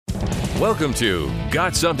Welcome to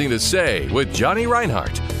Got Something to Say with Johnny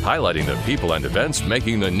Reinhardt, highlighting the people and events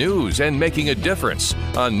making the news and making a difference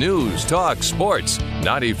on News Talk Sports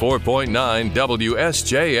 94.9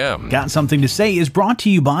 WSJM. Got Something to Say is brought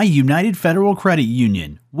to you by United Federal Credit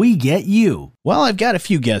Union. We get you. Well, I've got a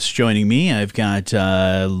few guests joining me. I've got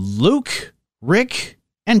Luke, Rick,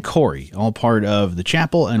 and Corey, all part of the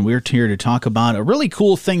chapel, and we're here to talk about a really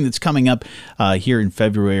cool thing that's coming up here in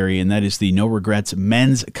February, and that is the No Regrets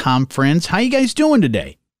Men's Conference. How you guys doing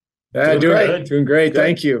today? Doing great.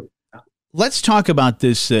 Thank you. Let's talk about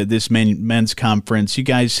this men's conference. You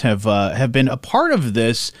guys have been a part of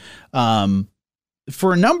this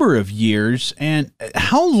for a number of years, and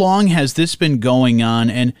how long has this been going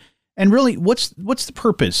on? And really, what's the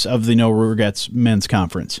purpose of the No Regrets Men's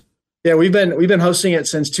Conference? Yeah, we've been hosting it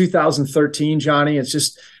since 2013, Johnny. It's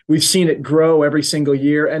just we've seen it grow every single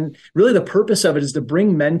year. And really the purpose of it is to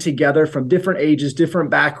bring men together from different ages, different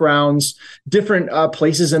backgrounds, different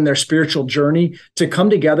places in their spiritual journey to come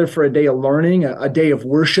together for a day of learning, a day of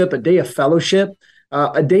worship, a day of fellowship,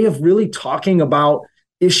 a day of really talking about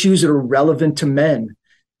issues that are relevant to men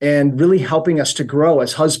and really helping us to grow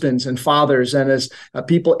as husbands and fathers and as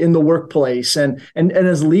people in the workplace and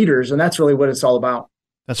as leaders. And that's really what it's all about.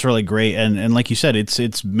 That's really great, and like you said,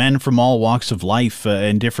 it's men from all walks of life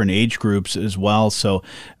and different age groups as well. So,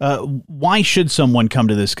 why should someone come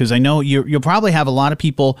to this? Because I know you'll probably have a lot of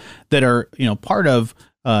people that are part of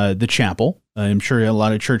the chapel. I'm sure a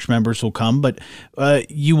lot of church members will come, but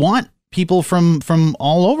you want people from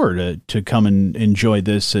all over to come and enjoy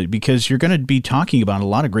this because you're going to be talking about a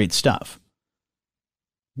lot of great stuff.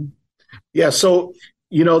 Yeah, so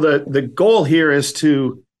the goal here is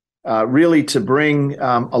to really to bring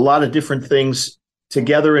a lot of different things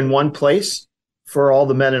together in one place for all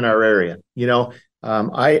the men in our area.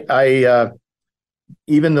 I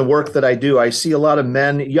even the work that I do, I see a lot of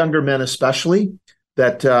men, younger men especially,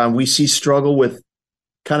 that we see struggle with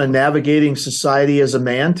kind of navigating society as a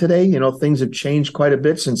man today. Things have changed quite a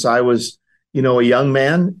bit since I was, a young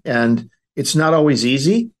man, and it's not always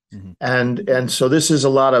easy. Mm-hmm. And so this is a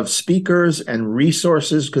lot of speakers and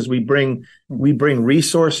resources because we bring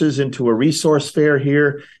resources into a resource fair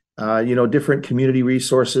here, different community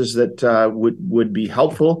resources that would be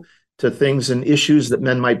helpful to things and issues that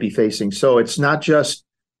men might be facing. So it's not just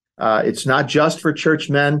for church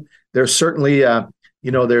men. There's certainly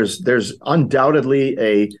there's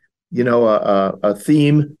undoubtedly a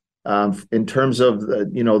theme in terms of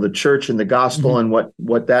the church and the gospel mm-hmm. and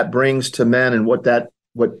what that brings to men and what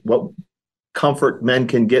comfort men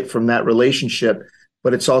can get from that relationship,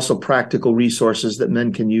 but it's also practical resources that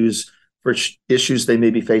men can use for issues they may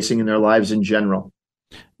be facing in their lives in general.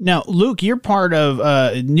 Now, Luke, you're part of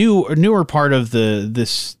newer part of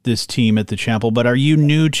this team at the chapel, but are you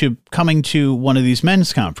new to coming to one of these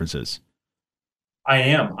men's conferences? I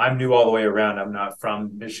am. I'm new all the way around. I'm not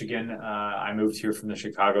from Michigan. I moved here from the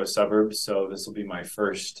Chicago suburbs, so this will be my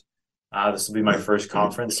first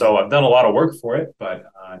conference. So I've done a lot of work for it, but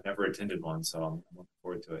never attended one. So I'm looking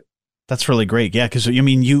forward to it. That's really great. Yeah. Cause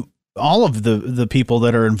all of the people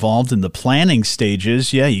that are involved in the planning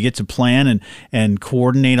stages, you get to plan and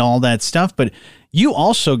coordinate all that stuff, but you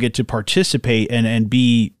also get to participate and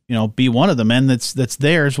be one of the men that's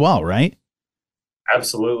there as well. Right.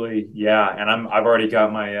 Absolutely. Yeah. And I've already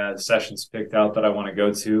got my sessions picked out that I want to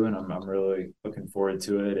go to, and I'm really looking forward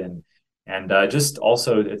to it. And just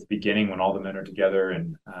also at the beginning when all the men are together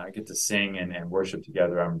and get to sing and worship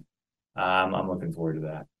together, I'm looking forward to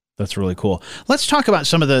that. That's really cool. Let's talk about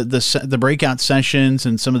some of the breakout sessions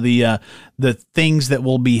and some of the things that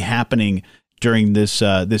will be happening during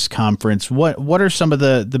this conference. What are some of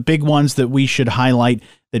the big ones that we should highlight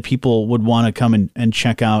that people would want to come and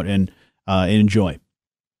check out and enjoy?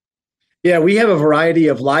 Yeah, we have a variety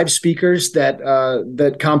of live speakers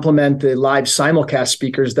that complement the live simulcast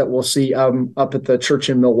speakers that we'll see up at the church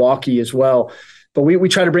in Milwaukee as well. But we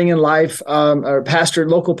try to bring in live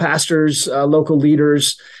local pastors, local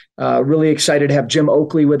leaders. Really excited to have Jim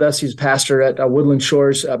Oakley with us. He's a pastor at Woodland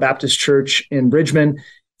Shores Baptist Church in Bridgman.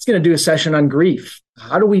 He's going to do a session on grief.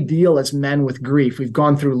 How do we deal as men with grief? We've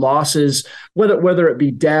gone through losses, whether it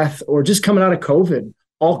be death or just coming out of COVID.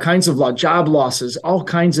 All kinds of job losses, all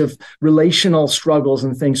kinds of relational struggles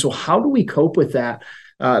and things. So how do we cope with that?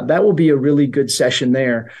 That will be a really good session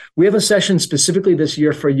there. We have a session specifically this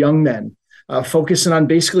year for young men, focusing on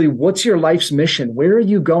basically what's your life's mission? Where are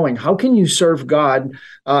you going? How can you serve God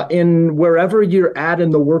in wherever you're at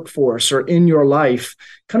in the workforce or in your life?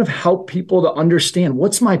 Kind of help people to understand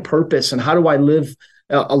what's my purpose and how do I live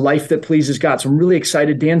a life that pleases God. So I'm really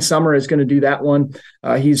excited. Dan Summer is going to do that one.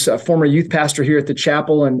 He's a former youth pastor here at the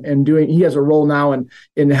chapel, and he has a role now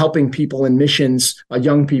in helping people in missions,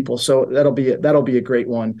 young people. So that'll be a great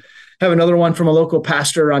one. Have another one from a local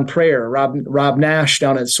pastor on prayer, Rob Nash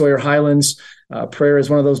down at Sawyer Highlands. Prayer is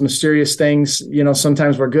one of those mysterious things.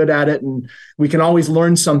 Sometimes we're good at it and we can always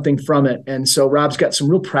learn something from it. And so Rob's got some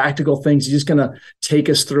real practical things he's just going to take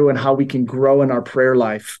us through and how we can grow in our prayer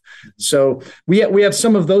life. So we have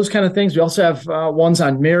some of those kind of things. We also have ones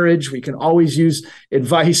on marriage. We can always use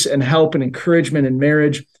advice and help and encouragement in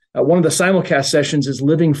marriage. One of the simulcast sessions is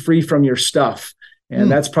living free from your stuff. And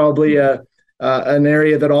that's probably an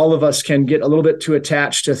area that all of us can get a little bit too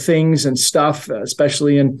attached to things and stuff,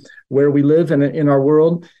 especially in where we live and in our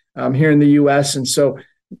world here in the U.S. And so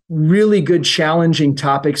really good, challenging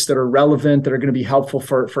topics that are relevant, that are going to be helpful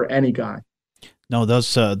for any guy. No,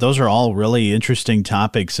 those are all really interesting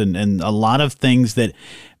topics and a lot of things that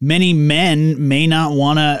many men may not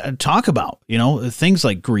want to talk about, things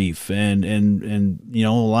like grief and a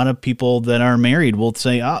lot of people that are married will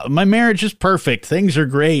say, oh, my marriage is perfect. Things are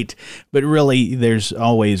great. But really, there's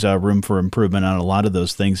always room for improvement on a lot of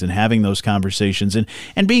those things, and having those conversations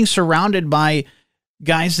and being surrounded by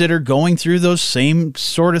guys that are going through those same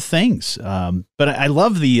sort of things. But I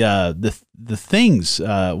love the things,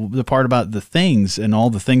 the part about the things and all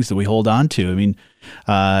the things that we hold on to. I mean,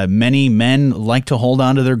 many men like to hold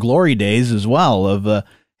on to their glory days as well of,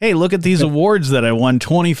 hey, look at these awards that I won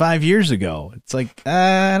 25 years ago. It's like,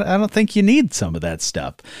 I don't think you need some of that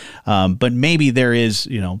stuff. But maybe there is,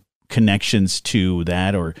 connections to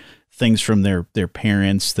that or things from their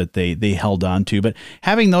parents that they held on to, but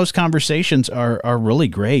having those conversations are really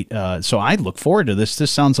great. So I look forward to this. This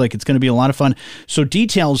sounds like it's going to be a lot of fun. So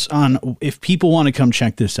details on if people want to come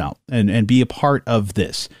check this out and be a part of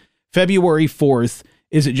this. February 4th,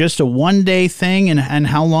 is it just a one-day thing, and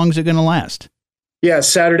how long is it going to last? Yeah,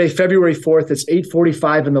 Saturday, February 4th, it's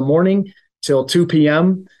 8:45 in the morning till 2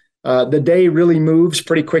 p.m. The day really moves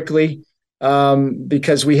pretty quickly.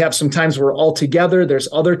 Because we have some times we're all together. There's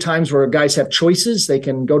other times where guys have choices. They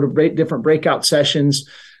can go to different breakout sessions.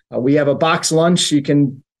 We have a box lunch. You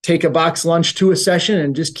can take a box lunch to a session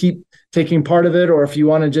and just keep taking part of it. Or if you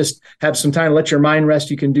want to just have some time to let your mind rest,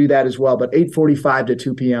 you can do that as well. But 8:45 to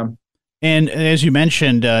 2 p.m. And as you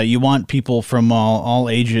mentioned, you want people from all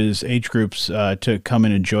ages, age groups to come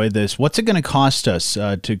and enjoy this. What's it going to cost us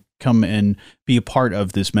to come and be a part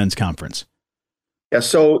of this men's conference? Yeah,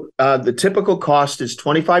 so the typical cost is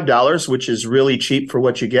 $25, which is really cheap for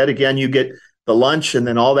what you get. Again, you get the lunch and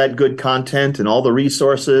then all that good content and all the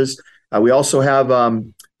resources. We also have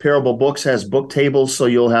Parable Books has book tables, so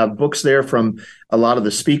you'll have books there from a lot of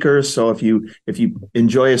the speakers. So if you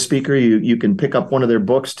enjoy a speaker, you can pick up one of their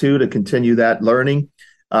books too to continue that learning.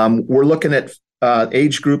 We're looking at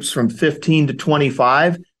age groups from 15 to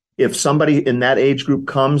 25. If somebody in that age group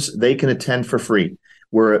comes, they can attend for free.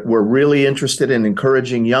 We're really interested in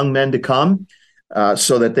encouraging young men to come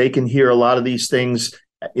so that they can hear a lot of these things,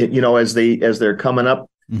 as they're coming up,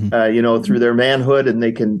 through their manhood, and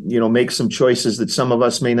they can, make some choices that some of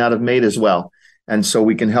us may not have made as well. And so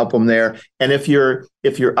we can help them there. And if you're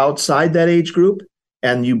outside that age group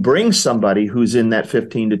and you bring somebody who's in that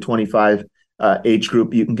 15 to 25 age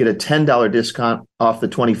group, you can get a $10 discount off the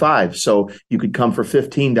 25. So you could come for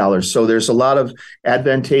 $15. So there's a lot of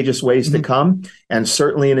advantageous ways to come, and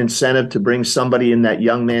certainly an incentive to bring somebody in that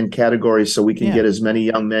young man category so we can get as many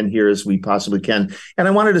young men here as we possibly can. And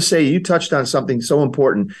I wanted to say, you touched on something so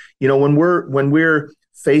important. When we're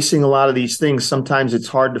facing a lot of these things, sometimes it's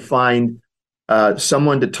hard to find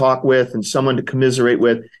someone to talk with and someone to commiserate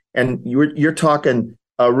with. And you're talking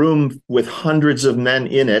a room with hundreds of men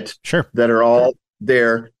in it that are all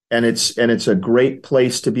there. And it's a great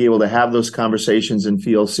place to be able to have those conversations and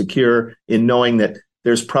feel secure in knowing that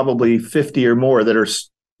there's probably 50 or more that are,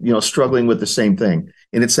 struggling with the same thing.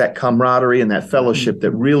 And it's that camaraderie and that fellowship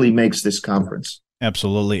that really makes this conference.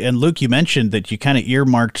 Absolutely. And Luke, you mentioned that you kind of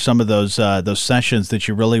earmarked some of those sessions that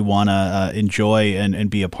you really want to enjoy and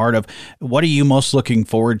be a part of. What are you most looking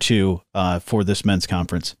forward to for this men's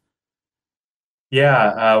conference?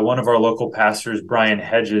 Yeah, one of our local pastors, Brian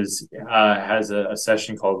Hedges, has a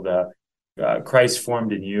session called Christ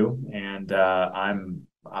Formed in You, and I'm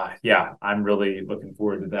really looking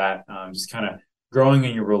forward to that. Just kind of growing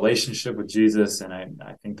in your relationship with Jesus, and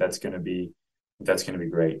I think that's going to be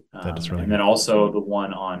great. That is really and then also the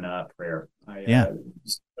one on prayer. I've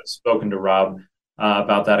spoken to Rob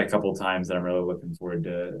about that a couple of times, that I'm really looking forward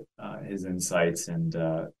to his insights and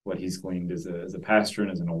what he's gleaned as a pastor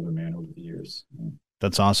and as an older man over the years.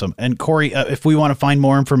 That's awesome. And Corey, if we want to find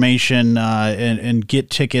more information and get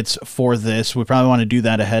tickets for this, we probably want to do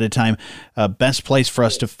that ahead of time. Best place for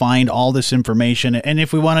us to find all this information. And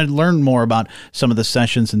if we want to learn more about some of the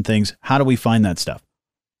sessions and things, how do we find that stuff?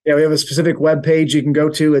 Yeah, we have a specific webpage you can go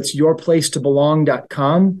to. It's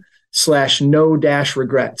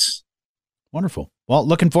yourplacetobelong.com/no-regrets. Wonderful. Well,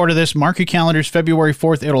 looking forward to this. Mark your calendars, February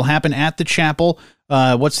 4th. It'll happen at the chapel.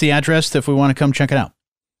 What's the address if we want to come check it out?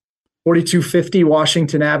 4250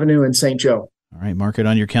 Washington Avenue in St. Joe. All right, mark it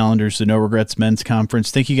on your calendars, the No Regrets Men's Conference.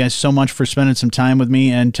 Thank you guys so much for spending some time with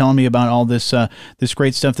me and telling me about all this this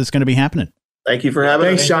great stuff that's going to be happening. Thank you for having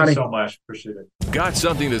us. Thanks, Johnny. Thank you so much. Appreciate it. Got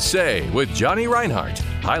something to say with Johnny Reinhardt,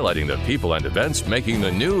 highlighting the people and events making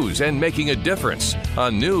the news and making a difference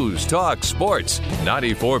on News Talk Sports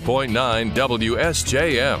 94.9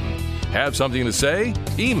 WSJM. Have something to say?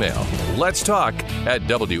 Email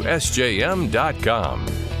letstalk@WSJM.com.